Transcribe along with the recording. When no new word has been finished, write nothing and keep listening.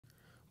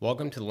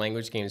Welcome to the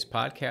Language Games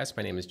Podcast.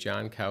 My name is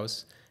John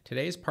Kaus.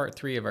 Today is part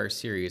 3 of our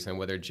series on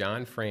whether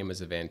John Frame is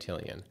a Van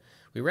Tillian.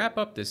 We wrap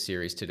up this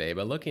series today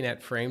by looking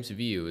at Frame's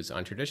views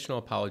on traditional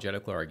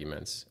apologetical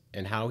arguments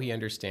and how he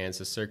understands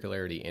the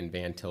circularity in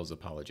Van Til's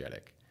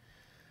apologetic.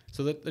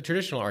 So the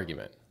traditional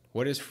argument,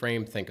 what does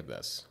Frame think of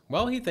this?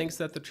 Well, he thinks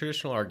that the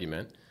traditional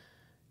argument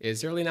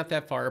is really not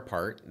that far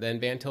apart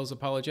than Van Til's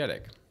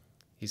apologetic.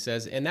 He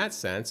says, in that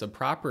sense, a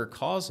proper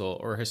causal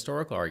or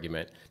historical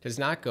argument does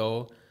not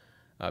go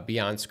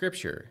beyond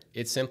Scripture.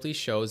 It simply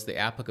shows the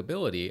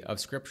applicability of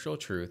scriptural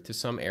truth to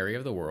some area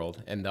of the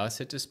world, and thus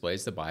it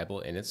displays the Bible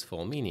in its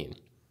full meaning.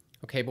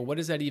 Okay, but what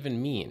does that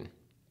even mean?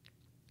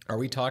 Are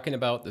we talking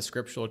about the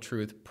scriptural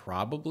truth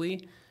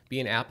probably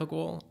being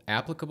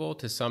applicable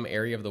to some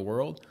area of the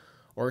world,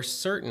 or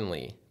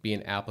certainly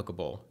being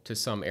applicable to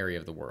some area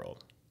of the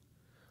world?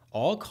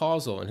 All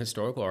causal and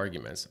historical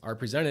arguments are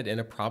presented in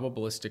a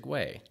probabilistic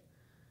way.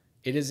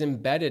 It is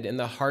embedded in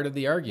the heart of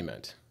the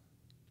argument.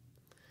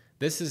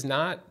 This does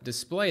not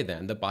display,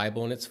 then, the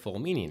Bible in its full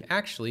meaning.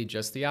 Actually,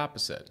 just the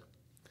opposite.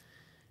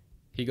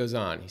 He goes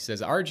on. He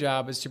says, our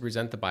job is to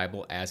present the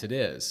Bible as it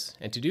is,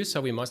 and to do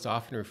so we must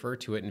often refer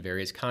to it in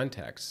various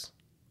contexts.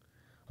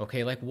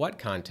 Okay, like what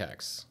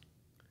contexts?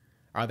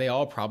 Are they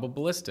all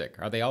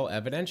probabilistic? Are they all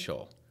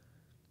evidential?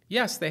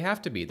 Yes, they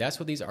have to be.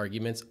 That's what these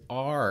arguments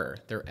are.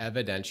 They're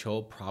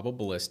evidential,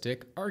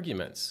 probabilistic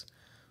arguments.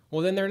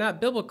 Well, then they're not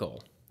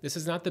biblical. This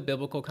is not the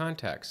biblical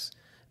context.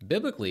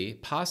 Biblically,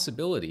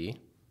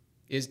 possibility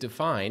is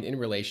defined in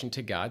relation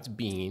to God's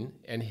being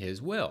and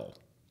his will.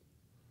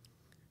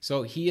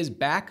 So he is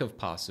back of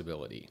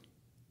possibility.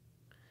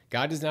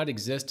 God does not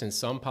exist in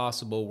some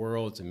possible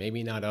worlds and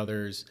maybe not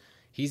others.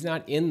 He's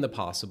not in the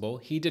possible.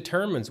 He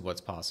determines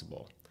what's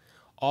possible.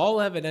 All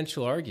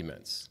evidential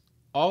arguments,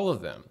 all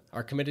of them,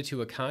 are committed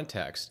to a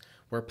context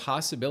where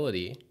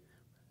possibility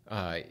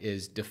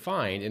is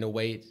defined in a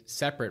way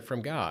separate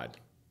from God.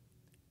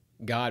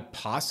 God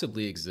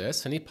possibly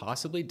exists, and he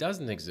possibly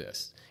doesn't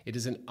exist. It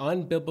is an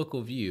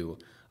unbiblical view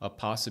of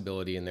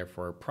possibility and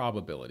therefore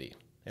probability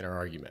in our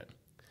argument.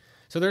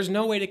 So there's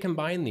no way to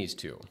combine these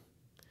two.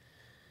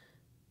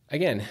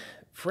 Again,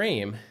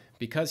 Frame,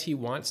 because he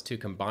wants to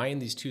combine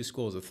these two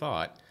schools of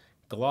thought,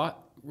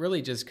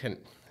 really just I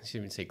shouldn't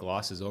even say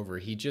glosses over.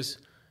 He just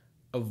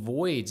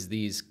avoids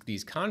these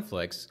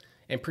conflicts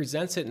and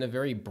presents it in a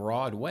very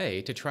broad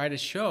way to try to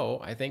show,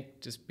 I think,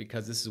 just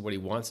because this is what he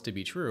wants to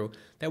be true,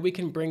 that we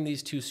can bring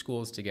these two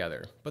schools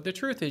together. But the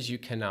truth is you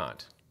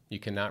cannot. You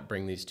cannot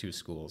bring these two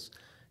schools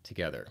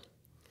together.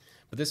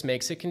 But this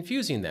makes it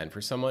confusing then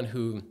for someone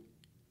who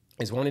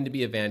is wanting to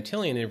be a Van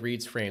Tillian and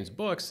reads Frame's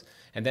books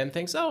and then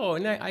thinks, oh,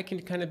 and I can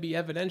kind of be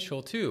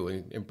evidential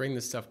too and bring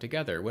this stuff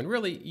together, when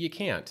really you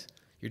can't.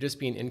 You're just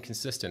being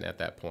inconsistent at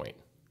that point.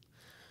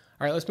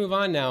 All right, let's move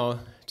on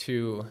now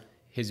to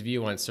his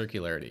view on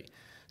circularity.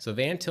 So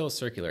Van Til's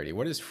circularity,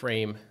 what does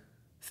Frame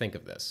think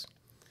of this?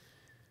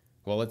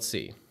 Well, let's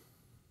see.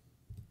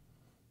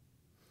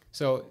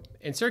 So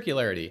in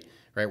circularity,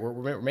 right,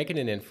 we're making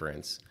an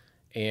inference,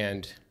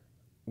 and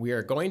we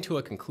are going to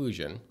a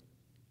conclusion,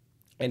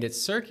 and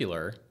it's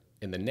circular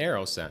in the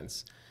narrow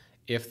sense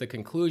if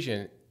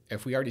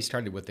we already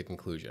started with the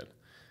conclusion.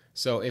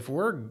 So if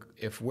we're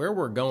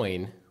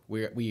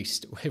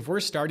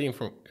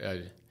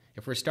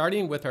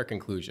starting with our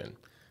conclusion,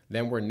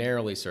 then we're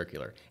narrowly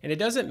circular. And it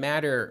doesn't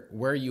matter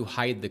where you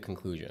hide the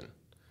conclusion.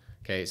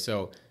 Okay,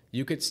 so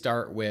you could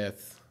start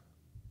with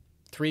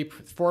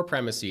 4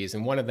 premises,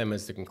 and one of them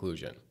is the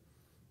conclusion.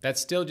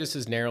 That's still just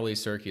as narrowly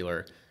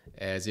circular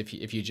as if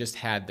you just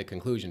had the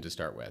conclusion to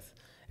start with.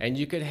 And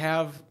you could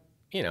have,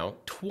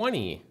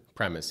 20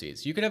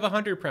 premises. You could have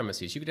 100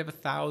 premises. You could have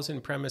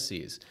 1,000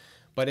 premises.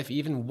 But if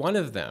even one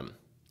of them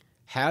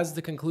has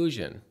the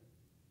conclusion,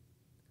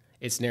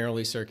 it's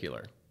narrowly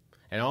circular.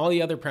 And all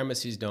the other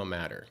premises don't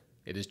matter.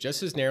 It is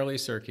just as narrowly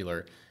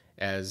circular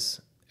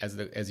as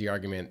the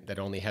argument that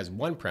only has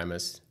one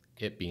premise,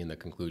 it being the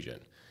conclusion.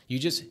 You're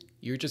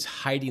just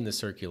hiding the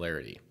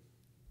circularity.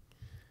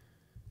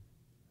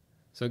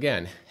 So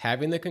again,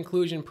 having the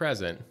conclusion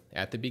present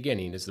at the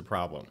beginning is the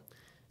problem.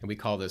 And we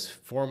call this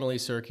formally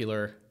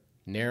circular,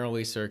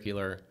 narrowly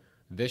circular,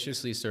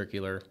 viciously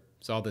circular.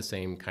 It's all the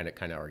same kind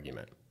of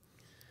argument.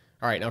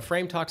 All right, now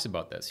Frame talks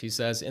about this. He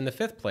says, in the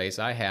 5th place,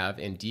 I have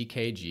in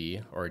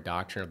DKG, or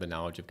Doctrine of the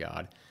Knowledge of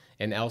God,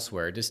 and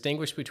elsewhere,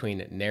 distinguished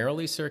between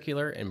narrowly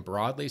circular and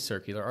broadly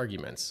circular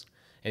arguments.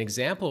 An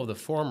example of the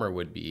former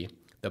would be,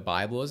 the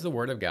Bible is the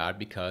Word of God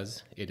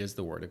because it is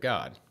the Word of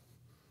God.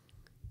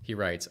 He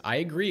writes, I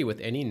agree with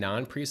any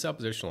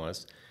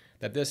non-presuppositionalist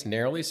that this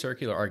narrowly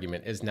circular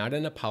argument is not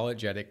an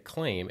apologetic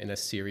claim in a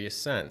serious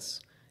sense.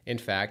 In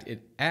fact,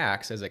 it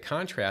acts as a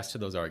contrast to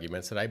those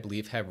arguments that I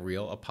believe have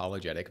real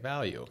apologetic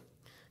value.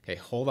 Okay,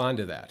 hold on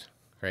to that,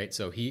 right?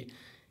 So he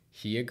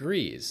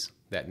agrees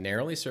that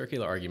narrowly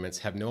circular arguments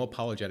have no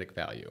apologetic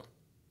value.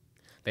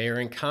 They are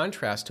in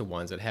contrast to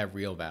ones that have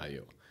real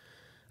value.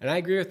 And I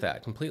agree with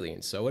that completely,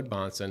 and so would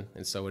Bahnsen,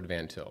 and so would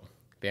Van Til.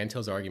 Van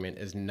Til's argument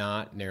is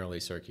not narrowly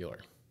circular.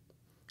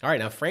 All right,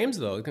 now Frame's,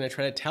 though, is going to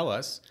try to tell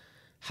us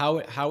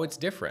how it's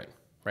different,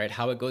 right?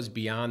 How it goes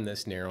beyond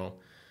this narrow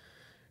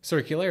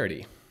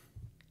circularity.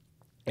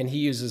 And he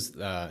uses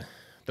the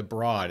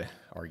broad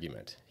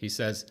argument. He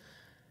says,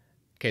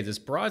 okay, this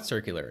broad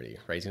circularity,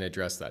 right? He's going to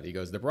address that. He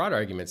goes, the broad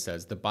argument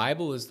says the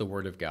Bible is the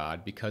Word of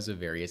God because of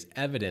various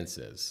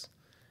evidences.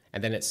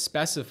 And then it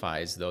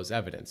specifies those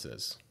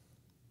evidences.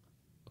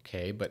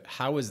 Okay, but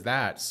how is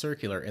that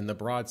circular in the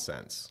broad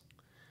sense?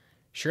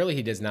 Surely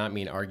he does not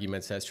mean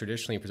arguments as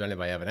traditionally presented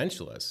by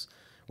evidentialists,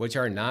 which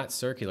are not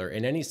circular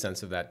in any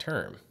sense of that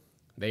term.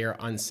 They are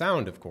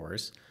unsound, of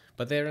course,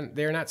 but they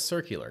are not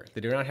circular.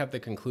 They do not have the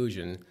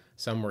conclusion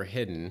somewhere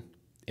hidden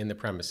in the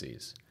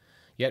premises.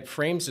 Yet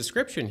Frame's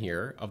description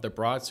here of the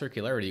broad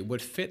circularity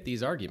would fit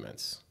these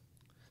arguments.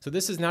 So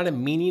this is not a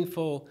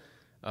meaningful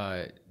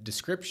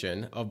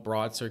description of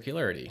broad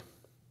circularity.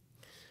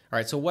 All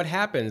right, so what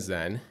happens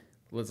then?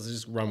 Let's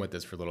just run with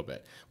this for a little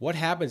bit. What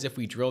happens if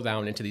we drill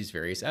down into these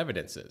various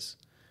evidences?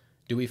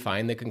 Do we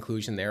find the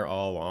conclusion there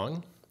all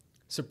along?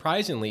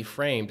 Surprisingly,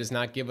 Frame does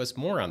not give us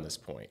more on this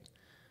point.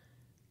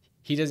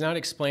 He does not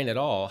explain at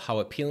all how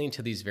appealing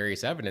to these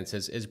various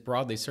evidences is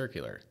broadly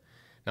circular.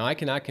 Now, I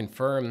cannot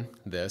confirm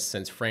this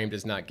since Frame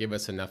does not give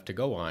us enough to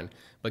go on,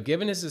 but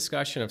given his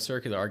discussion of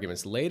circular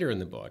arguments later in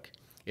the book,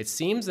 it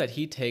seems that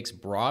he takes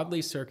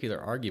broadly circular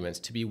arguments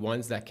to be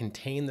ones that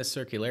contain the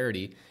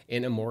circularity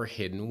in a more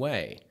hidden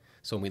way.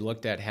 So when we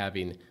looked at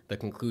having the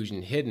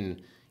conclusion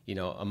hidden,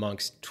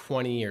 amongst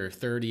 20 or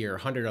 30 or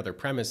 100 other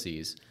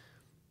premises,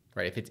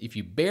 right? If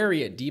you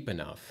bury it deep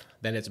enough,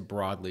 then it's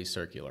broadly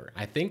circular.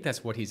 I think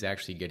that's what he's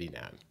actually getting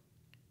at.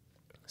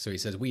 So he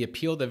says, we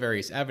appeal to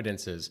various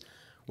evidences,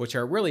 which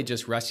are really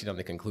just resting on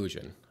the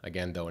conclusion,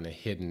 again, though in a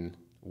hidden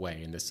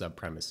way in the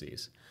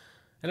sub-premises.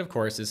 And of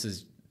course, this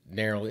is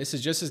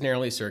just as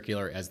narrowly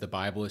circular as the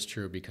Bible is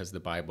true because the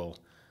Bible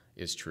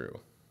is true.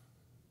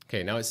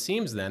 Okay, now it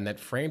seems then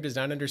that Frame does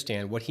not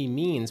understand what he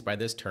means by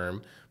this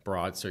term,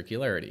 broad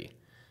circularity.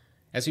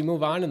 As we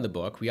move on in the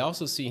book, we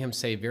also see him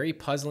say very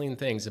puzzling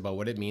things about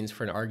what it means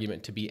for an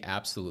argument to be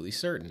absolutely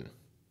certain,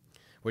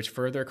 which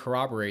further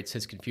corroborates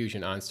his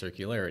confusion on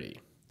circularity.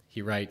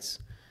 He writes,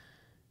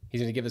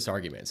 he's going to give this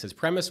argument. It says,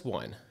 premise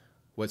 1,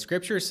 what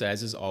Scripture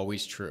says is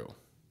always true.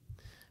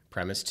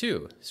 Premise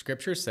 2,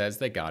 Scripture says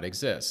that God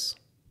exists.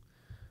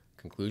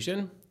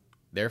 Conclusion,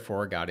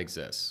 therefore God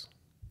exists.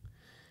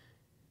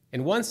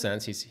 In one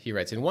sense, he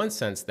writes, in one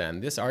sense then,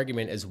 this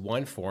argument is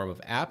one form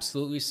of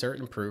absolutely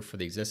certain proof for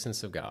the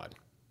existence of God.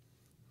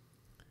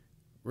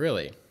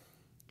 Really,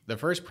 the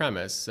first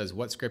premise says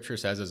what Scripture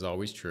says is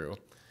always true.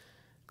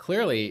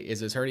 Clearly,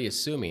 is already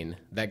assuming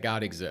that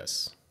God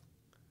exists.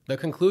 The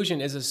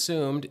conclusion is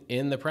assumed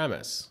in the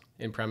premise,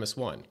 in premise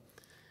 1,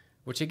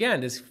 which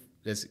again,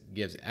 this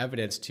gives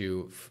evidence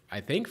to,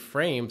 I think,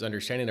 Frame's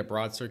understanding of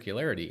broad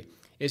circularity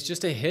is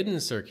just a hidden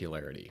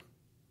circularity.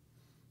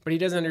 But he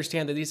doesn't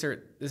understand that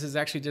this is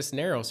actually just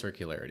narrow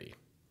circularity,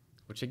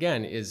 which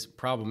again is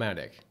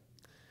problematic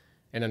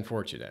and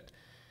unfortunate.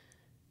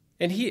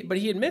 But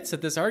he admits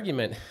that this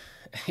argument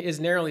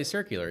is narrowly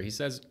circular. He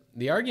says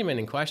the argument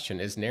in question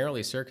is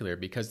narrowly circular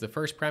because the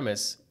first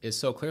premise is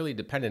so clearly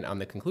dependent on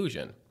the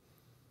conclusion.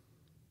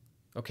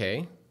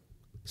 Okay,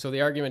 so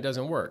the argument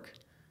doesn't work.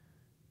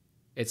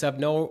 It's of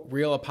no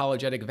real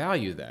apologetic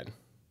value then,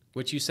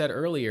 which you said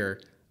earlier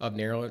of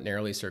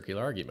narrowly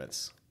circular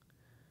arguments.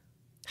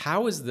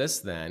 How is this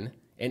then,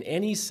 in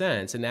any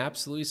sense, an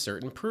absolutely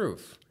certain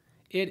proof?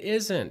 It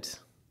isn't.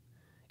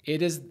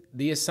 It is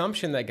the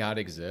assumption that God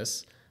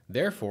exists,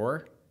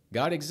 therefore,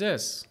 God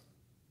exists.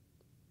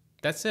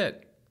 That's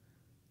it.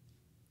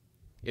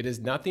 It is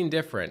nothing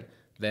different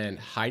than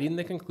hiding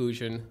the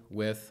conclusion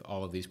with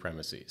all of these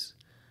premises.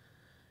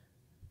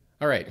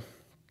 All right.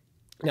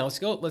 Now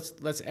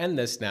let's end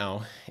this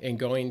now in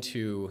going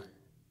to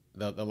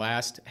the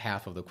last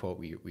half of the quote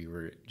we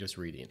were just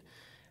reading,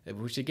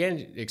 which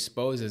again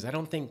exposes, I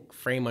don't think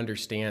Frame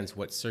understands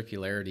what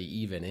circularity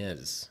even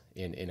is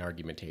in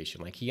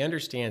argumentation. Like, he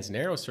understands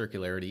narrow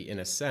circularity in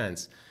a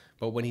sense,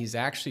 but when he's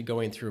actually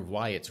going through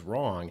why it's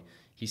wrong,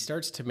 he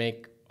starts to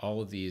make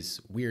all of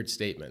these weird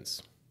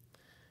statements,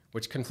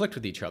 which conflict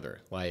with each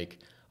other. Like,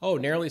 oh,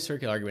 narrowly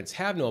circular arguments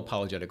have no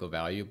apologetical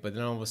value, but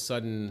then all of a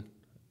sudden,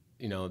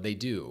 they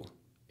do.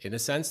 In a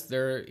sense,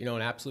 they're,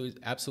 an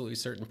absolutely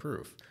certain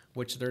proof,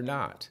 which they're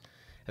not.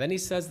 And then he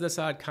says this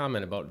odd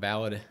comment about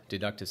valid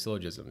deductive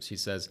syllogisms. He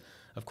says,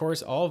 of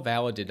course, all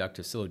valid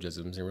deductive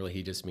syllogisms, and really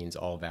he just means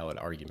all valid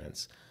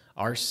arguments,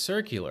 are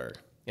circular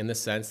in the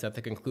sense that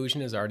the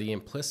conclusion is already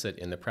implicit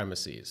in the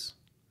premises.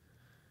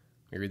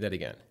 Let me read that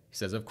again. He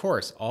says, of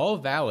course, all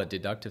valid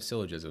deductive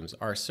syllogisms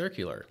are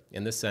circular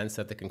in the sense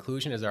that the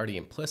conclusion is already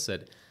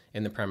implicit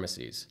in the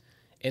premises.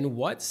 In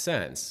what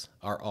sense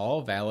are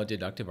all valid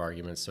deductive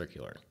arguments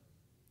circular?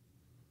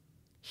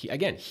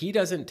 He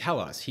doesn't tell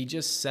us. He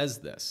just says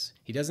this.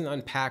 He doesn't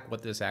unpack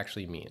what this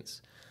actually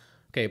means.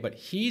 Okay, but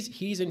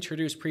he's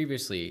introduced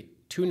previously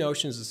two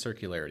notions of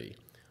circularity.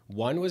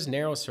 One was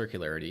narrow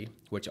circularity,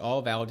 which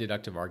all valid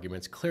deductive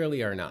arguments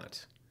clearly are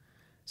not.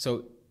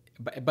 So,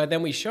 but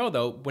then we show,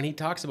 though, when he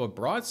talks about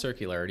broad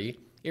circularity,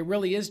 it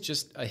really is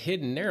just a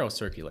hidden narrow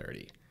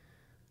circularity.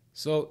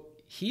 So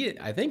he,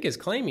 I think, is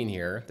claiming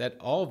here that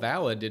all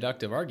valid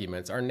deductive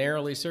arguments are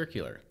narrowly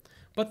circular,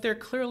 but they're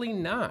clearly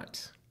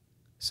not.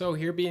 So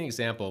here be an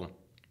example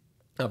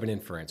of an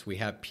inference. We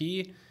have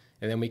P,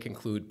 and then we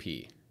conclude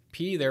P.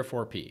 P,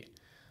 therefore P.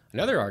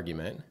 Another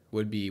argument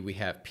would be we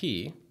have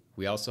P,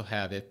 we also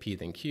have if P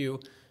then Q,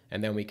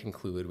 and then we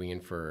conclude, we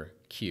infer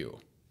Q.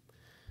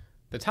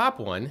 The top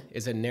one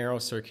is a narrow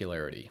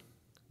circularity.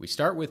 We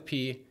start with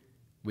P,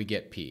 we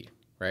get P,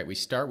 right? We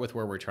start with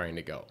where we're trying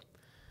to go.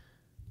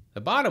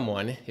 The bottom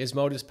one is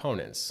modus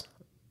ponens,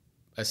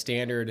 a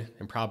standard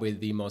and probably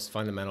the most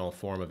fundamental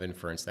form of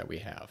inference that we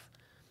have.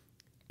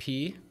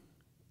 P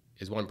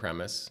is one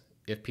premise.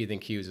 If P then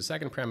Q is a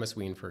second premise,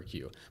 we infer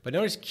Q. But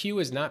notice Q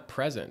is not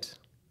present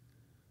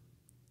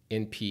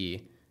in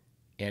P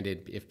and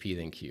if P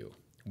then Q.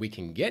 We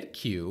can get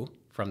Q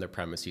from the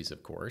premises,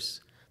 of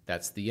course.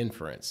 That's the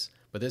inference.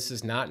 But this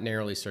is not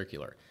narrowly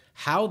circular.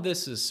 How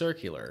this is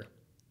circular,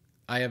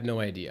 I have no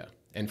idea.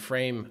 And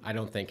Frame, I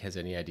don't think, has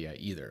any idea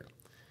either.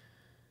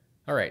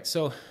 All right,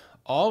 so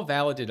all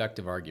valid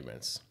deductive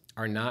arguments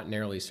are not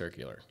narrowly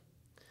circular.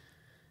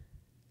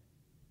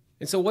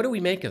 And so what do we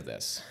make of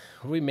this?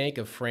 What do we make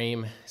of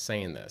Frame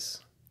saying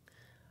this?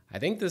 I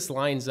think this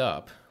lines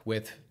up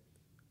with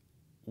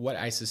what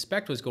I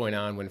suspect was going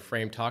on when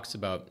Frame talks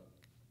about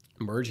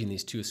merging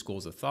these two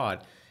schools of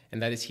thought,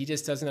 and that is he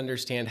just doesn't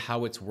understand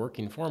how it's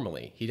working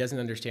formally. He doesn't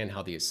understand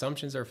how the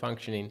assumptions are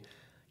functioning.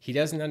 He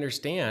doesn't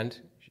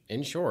understand,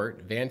 in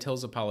short, Van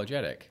Til's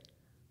apologetic.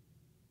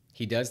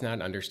 He does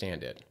not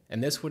understand it.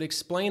 And this would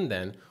explain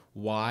then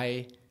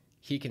why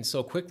he can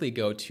so quickly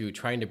go to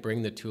trying to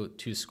bring the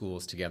two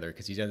schools together,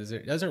 because he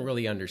doesn't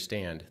really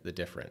understand the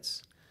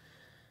difference.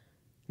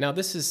 Now,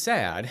 this is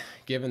sad,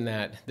 given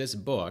that this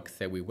book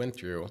that we went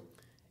through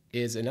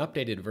is an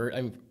updated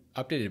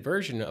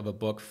version of a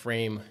book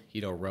Frame,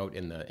 wrote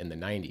in the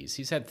 90s.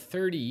 He's had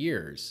 30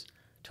 years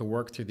to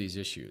work through these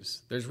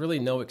issues. There's really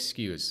no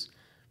excuse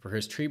for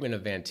his treatment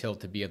of Van Til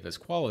to be of this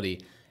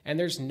quality, and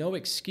there's no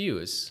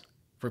excuse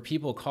for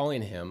people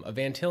calling him a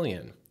Van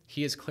Tillian.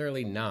 He is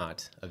clearly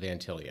not a Van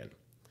Tillian.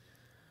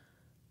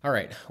 All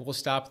right, we'll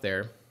stop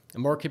there.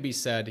 More could be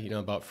said,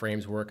 about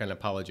Frame's work on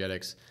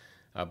apologetics,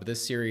 but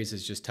this series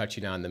is just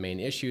touching on the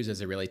main issues as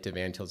they relate to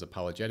Van Til's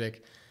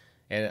apologetic.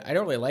 And I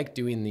don't really like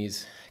doing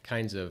these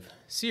kinds of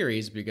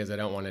series because I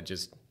don't want to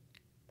just,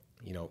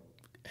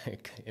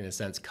 in a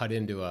sense, cut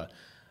into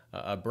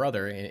a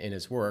brother in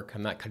his work.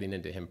 I'm not cutting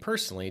into him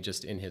personally,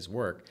 just in his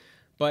work.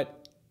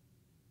 But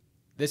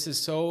this is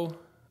so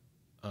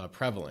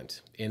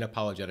prevalent in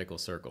apologetical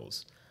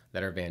circles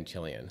that are Van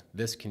Tillian.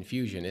 This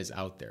confusion is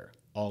out there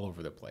all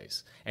over the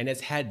place. And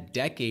it's had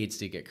decades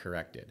to get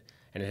corrected,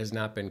 and it has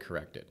not been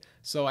corrected.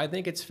 So I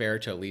think it's fair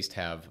to at least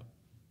have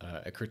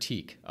a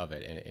critique of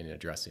it in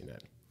addressing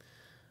it.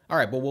 All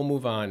right, but we'll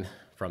move on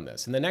from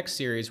this. In the next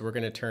series, we're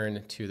going to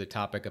turn to the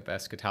topic of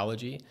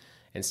eschatology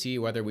and see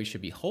whether we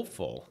should be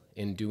hopeful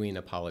in doing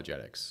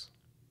apologetics.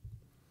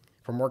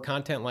 For more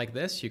content like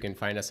this, you can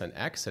find us on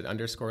X at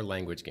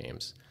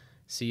 _languagegames.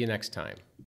 See you next time.